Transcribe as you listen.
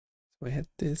We had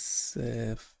this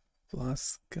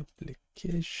Flask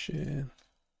application.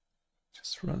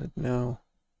 Just run it now.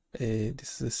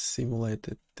 This is a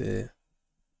simulated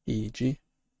EEG.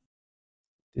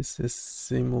 This is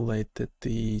simulated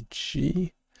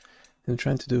EEG. I'm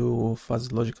trying to do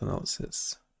fuzzy logic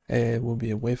analysis. Will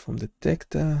be a waveform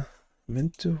detector.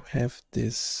 Meant to have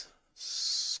this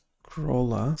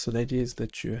scroller. So the idea is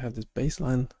that you have this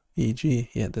baseline EEG.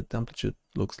 Yeah, that amplitude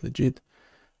looks legit.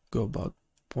 Go about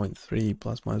 0.3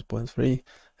 plus minus 0.3,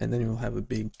 and then you'll have a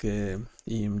big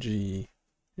EMG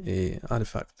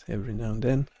artifact every now and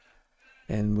then,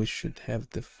 and we should have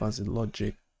the fuzzy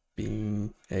logic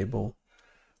being able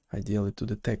ideally to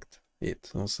detect it.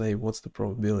 I'll say what's the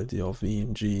probability of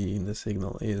EMG in the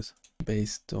signal is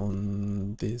based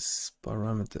on these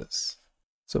parameters.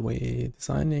 So we're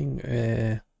designing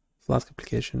a Flask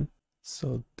application.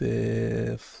 So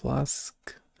the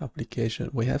Flask application,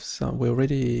 we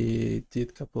already did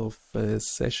a couple of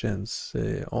sessions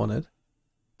on it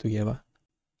together,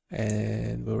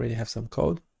 and we already have some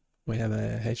code. We have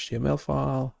a HTML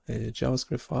file, a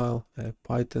JavaScript file, a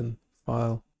Python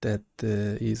file that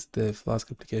is the Flask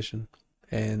application,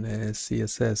 and a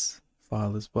CSS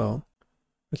file as well.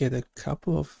 Okay, there are a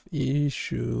couple of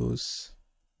issues.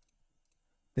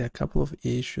 With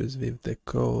the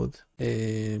code.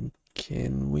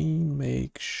 Can we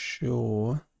make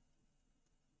sure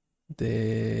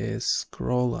the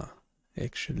scroller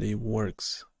actually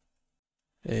works?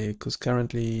 Because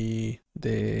currently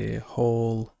the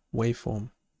whole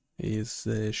waveform is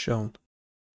shown.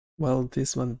 Well,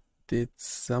 this one did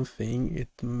something.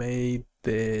 It made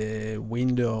the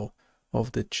window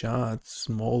of the chart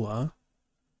smaller,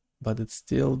 but it's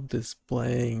still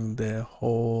displaying the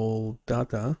whole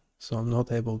data, so I'm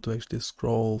not able to actually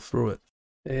scroll through it.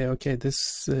 Okay,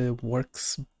 this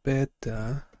works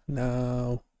better.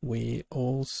 Now we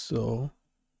also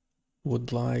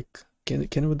would like,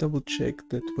 can we double check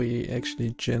that we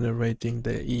actually generating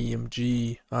the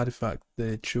EMG artifact,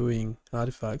 the chewing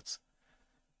artifacts,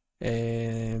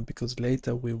 and because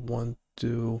later we want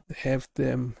to have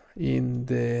them in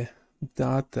the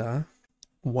data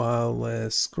while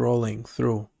scrolling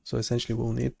through. So essentially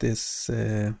we'll need this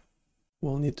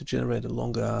we'll need to generate a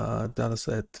longer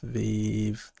dataset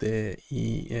with the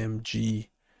EMG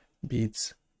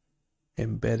bits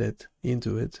embedded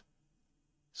into it,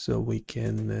 so we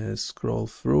can scroll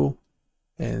through,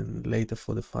 and later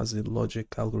for the fuzzy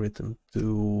logic algorithm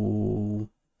to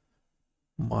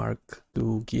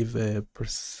give a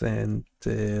percent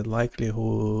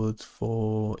likelihood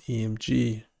for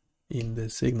EMG in the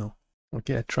signal.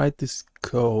 Okay, I tried this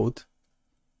code.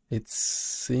 It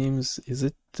seems, is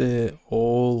it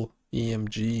all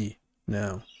EMG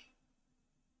now?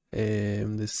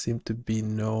 There seem to be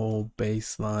no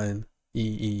baseline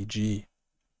EEG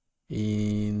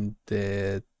in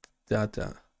the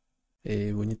data.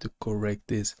 We need to correct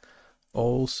this.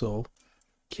 Also,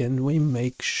 can we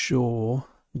make sure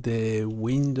the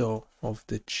window of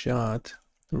the chart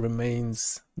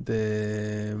remains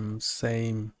the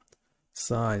same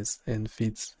size and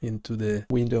fits into the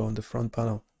window on the front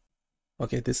panel?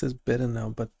 Okay, this is better now,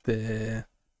 but the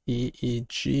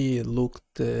EEG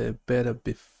looked better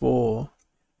before.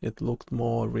 It looked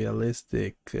more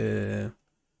realistic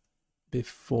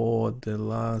before the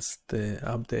last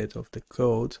update of the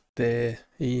code. The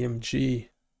EMG,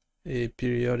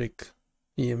 periodic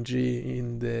EMG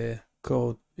in the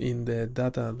code, in the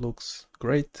data, looks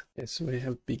great. Okay, so we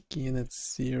have begin at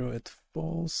 0 at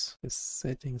false. The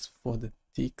settings for the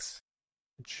ticks,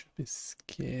 it should be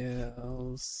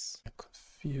scales. I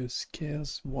confuse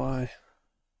scales. Why?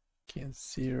 Again,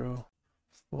 0,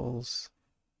 false.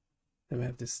 Then we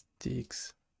have the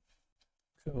ticks.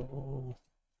 Go.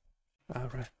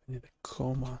 Alright, we need a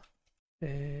comma.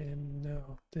 And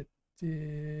no, that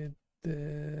did.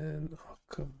 Then, oh,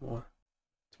 come on.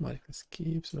 Automatically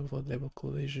skips, avoid label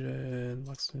collision,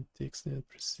 maximum ticks, needed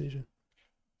precision.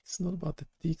 It's not about the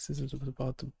ticks, it's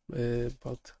about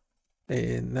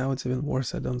now it's even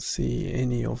worse. I don't see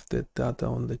any of the data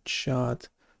on the chart.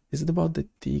 Is it about the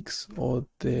ticks or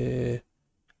the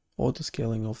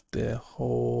autoscaling of the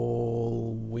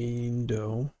whole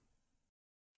window?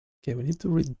 Okay, we need to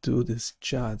redo this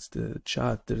chart. The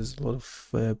chart, there's a lot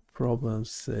of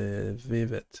problems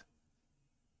with it.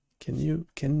 Can you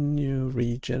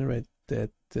regenerate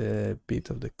that bit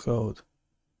of the code?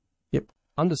 Yep.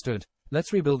 Understood.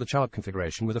 Let's rebuild the chart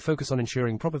configuration with a focus on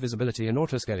ensuring proper visibility and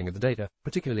autoscaling of the data,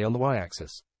 particularly on the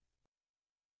y-axis.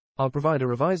 I'll provide a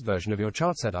revised version of your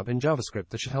chart setup in JavaScript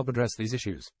that should help address these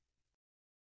issues.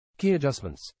 Key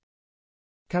adjustments.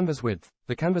 Canvas width.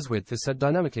 The canvas width is set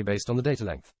dynamically based on the data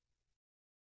length.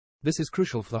 This is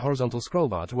crucial for the horizontal scroll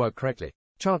bar to work correctly.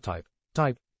 Chart type,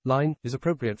 line, is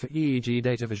appropriate for EEG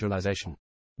data visualization.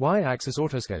 Y-axis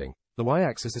autoscaling. The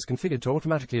Y-axis is configured to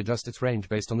automatically adjust its range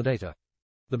based on the data.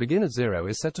 The begin at 0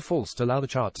 is set to false to allow the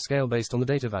chart to scale based on the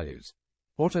data values.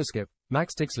 Auto skip,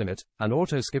 max ticks limit, and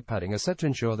auto skip padding are set to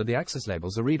ensure that the axis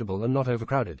labels are readable and not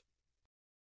overcrowded.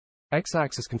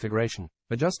 X-axis configuration.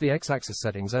 Adjust the X-axis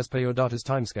settings as per your data's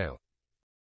timescale.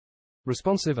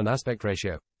 Responsive and aspect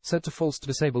ratio, set to false to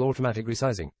disable automatic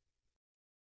resizing.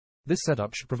 This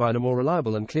setup should provide a more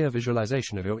reliable and clear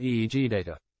visualization of your EEG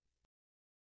data.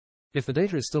 If the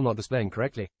data is still not displaying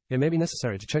correctly, it may be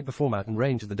necessary to check the format and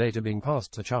range of the data being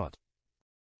passed to the chart.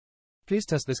 Please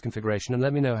test this configuration and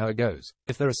let me know how it goes.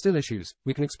 If there are still issues,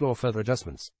 we can explore further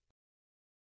adjustments.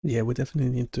 Yeah, we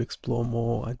definitely need to explore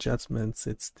more adjustments.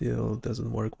 It still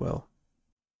doesn't work well.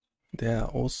 There are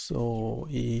also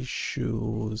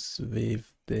issues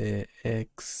with the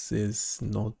axis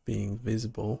not being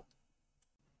visible.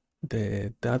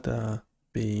 The data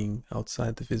being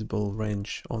outside the visible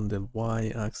range on the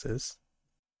y-axis,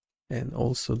 and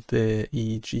also the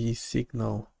EEG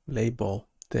signal label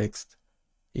text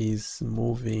is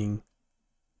moving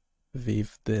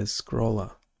with the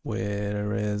scroller,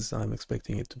 whereas I'm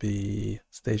expecting it to be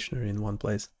stationary in one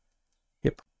place.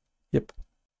 Yep.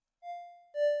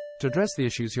 To address the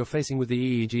issues you're facing with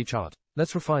the EEG chart,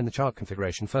 let's refine the chart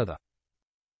configuration further.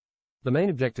 The main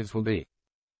objectives will be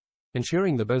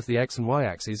ensuring that both the X and Y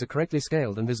axes are correctly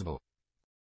scaled and visible,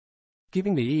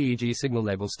 keeping the EEG signal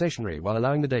label stationary while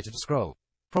allowing the data to scroll,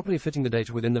 properly fitting the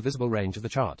data within the visible range of the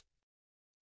chart.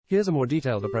 Here's a more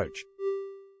detailed approach.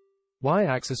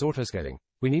 Y-axis autoscaling.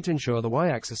 We need to ensure the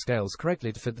Y-axis scales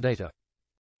correctly to fit the data.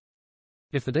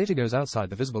 If the data goes outside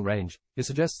the visible range, it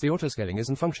suggests the autoscaling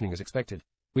isn't functioning as expected.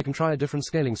 We can try a different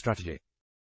scaling strategy.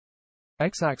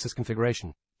 X-axis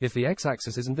configuration. If the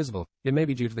X-axis isn't visible, it may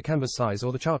be due to the canvas size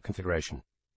or the chart configuration.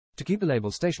 To keep the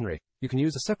label stationary, you can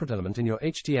use a separate element in your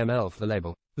HTML for the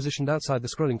label, positioned outside the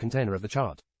scrolling container of the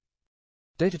chart.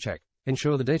 Data check.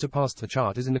 Ensure the data passed to the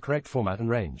chart is in the correct format and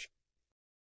range.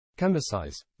 Canvas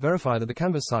size. Verify that the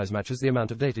canvas size matches the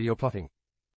amount of data you're plotting.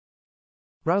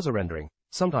 Browser rendering.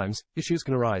 Sometimes, issues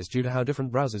can arise due to how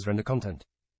different browsers render content.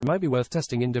 It might be worth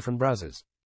testing in different browsers.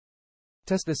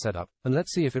 Test this setup, and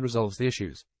let's see if it resolves the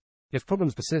issues. If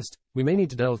problems persist, we may need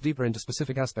to delve deeper into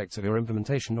specific aspects of your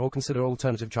implementation or consider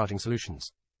alternative charting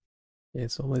solutions.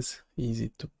 It's always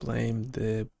easy to blame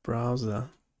the browser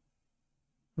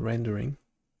rendering.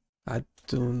 I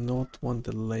do not want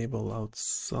the label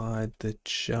outside the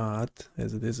chart,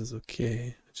 as it is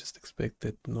okay. I just expect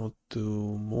it not to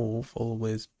move,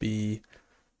 always be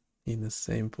in the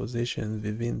same position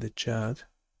within the chart.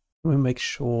 We make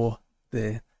sure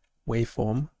the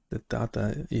waveform, the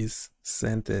data is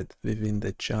centered within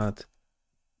the chart,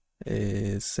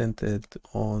 is centered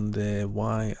on the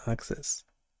y-axis.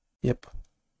 Yep.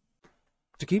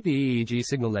 To keep the EEG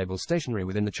signal label stationary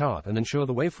within the chart and ensure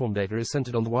the waveform data is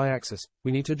centered on the y-axis,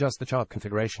 we need to adjust the chart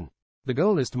configuration. The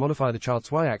goal is to modify the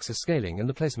chart's y-axis scaling and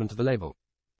the placement of the label.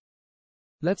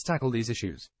 Let's tackle these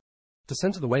issues. To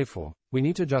center the waveform, we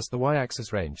need to adjust the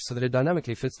y-axis range so that it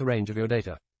dynamically fits the range of your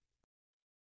data.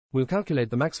 We'll calculate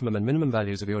the maximum and minimum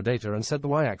values of your data and set the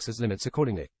y-axis limits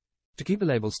accordingly. To keep the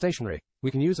label stationary,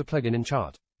 we can use a plugin in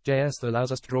Chart.js that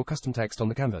allows us to draw custom text on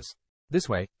the canvas. This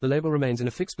way, the label remains in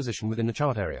a fixed position within the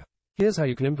chart area. Here's how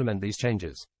you can implement these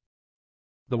changes.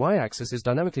 The y-axis is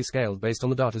dynamically scaled based on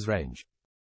the data's range.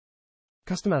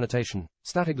 Custom annotation,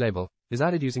 static label, is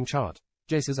added using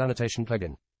Chart.js's annotation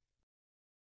plugin.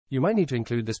 You might need to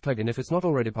include this plugin if it's not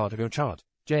already part of your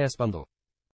Chart.js bundle.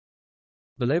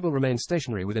 The label remains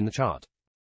stationary within the chart.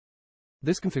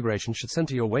 This configuration should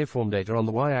center your waveform data on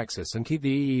the y-axis and keep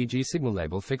the EEG signal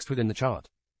label fixed within the chart.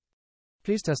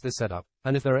 Please test this setup,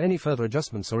 and if there are any further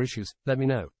adjustments or issues, let me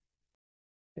know.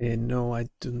 No, I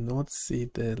do not see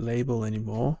the label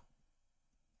anymore.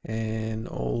 And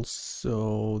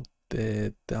also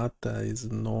the data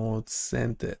is not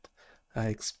centered. I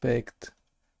expect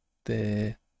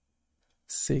the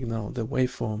signal, the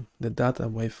waveform, the data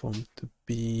waveform to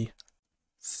be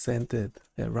centered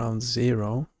around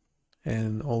 0,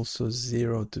 and also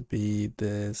 0 to be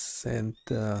the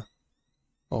center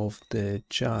of the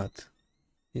chart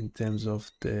in terms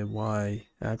of the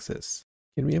y-axis.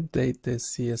 Can we update the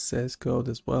CSS code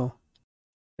as well?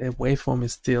 The waveform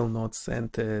is still not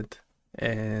centered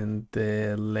and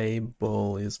the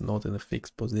label is not in a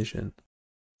fixed position.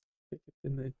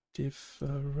 In a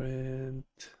different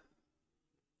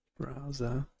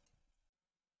browser.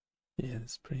 Yeah,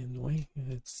 it's pretty annoying.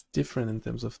 It's different in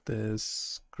terms of the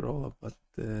scroller, but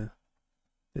the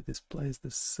display is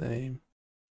the same.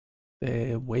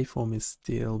 the waveform is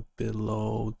still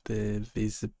below the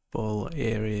visible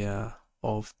area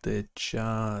of the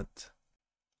chart.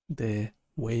 The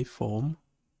waveform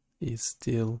is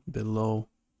still below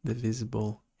the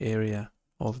visible area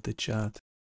of the chart.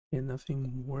 And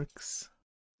nothing works.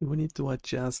 Do we need to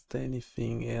adjust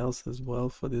anything else as well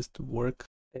for this to work?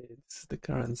 It's the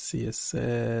current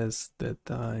CSS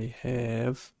that I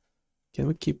have. Can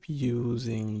we keep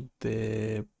using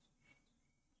the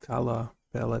color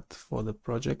palette for the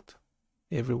project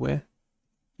everywhere?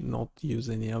 Not use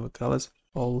any other colors?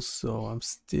 Also, I'm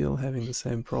still having the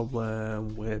same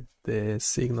problem where the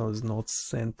signal is not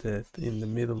centered in the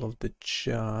middle of the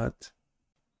chart.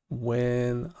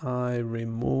 When I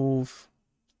remove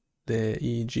the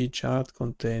EEG chart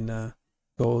container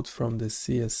code from the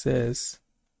CSS,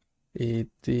 it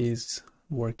is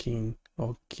working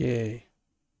okay.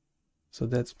 So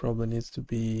that probably needs to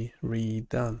be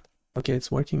redone. Okay,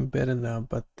 it's working better now,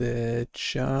 but the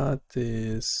chart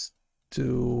is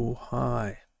too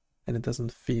high and it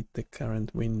doesn't fit the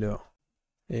current window.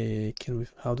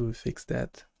 How do we fix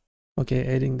that? Okay,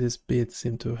 adding this bit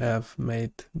seemed to have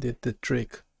did the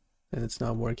trick, and it's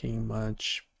now working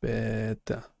much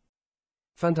better.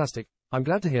 Fantastic. I'm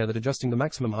glad to hear that adjusting the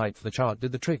maximum height for the chart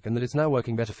did the trick and that it's now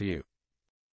working better for you.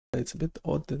 It's a bit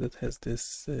odd that it has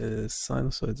this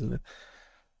sinusoids in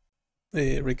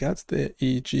it. Regards the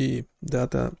EEG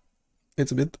data,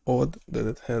 it's a bit odd that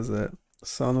it has a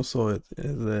sinusoid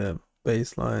as a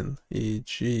baseline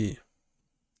EEG.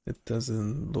 It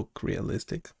doesn't look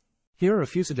realistic. Here are a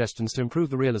few suggestions to improve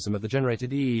the realism of the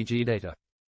generated EEG data.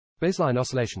 Baseline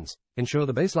oscillations. Ensure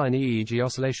the baseline EEG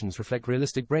oscillations reflect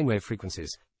realistic brainwave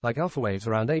frequencies, like alpha waves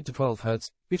around 8 to 12 Hz,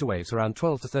 beta waves around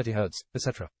 12 to 30 Hz,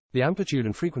 etc. The amplitude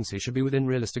and frequency should be within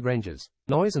realistic ranges.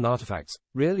 Noise and artifacts.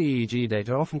 Real EEG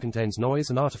data often contains noise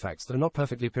and artifacts that are not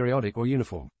perfectly periodic or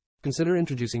uniform. Consider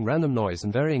introducing random noise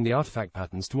and varying the artifact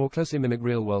patterns to more closely mimic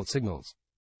real-world signals.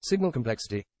 Signal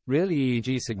complexity. Real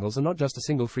EEG signals are not just a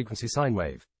single frequency sine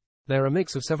wave. They are a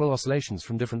mix of several oscillations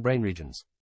from different brain regions.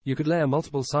 You could layer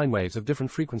multiple sine waves of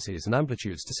different frequencies and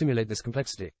amplitudes to simulate this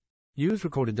complexity. Use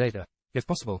recorded data. If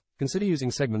possible, consider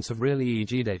using segments of real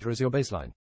EEG data as your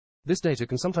baseline. This data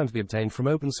can sometimes be obtained from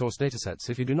open source datasets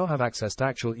if you do not have access to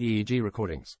actual EEG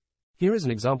recordings. Here is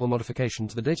an example modification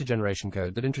to the data generation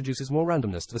code that introduces more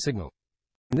randomness to the signal.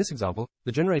 In this example,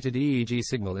 the generated EEG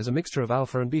signal is a mixture of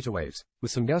alpha and beta waves,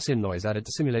 with some Gaussian noise added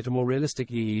to simulate a more realistic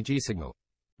EEG signal.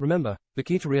 Remember, the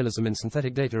key to realism in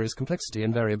synthetic data is complexity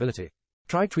and variability.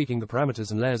 Try tweaking the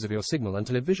parameters and layers of your signal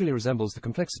until it visually resembles the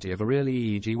complexity of a real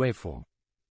EEG waveform.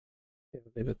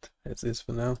 Leave it as is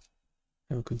for now,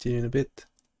 and we'll continue in a bit.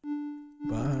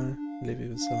 Bye. Leave you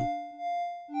with some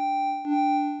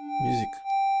music.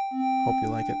 Hope you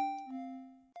like it.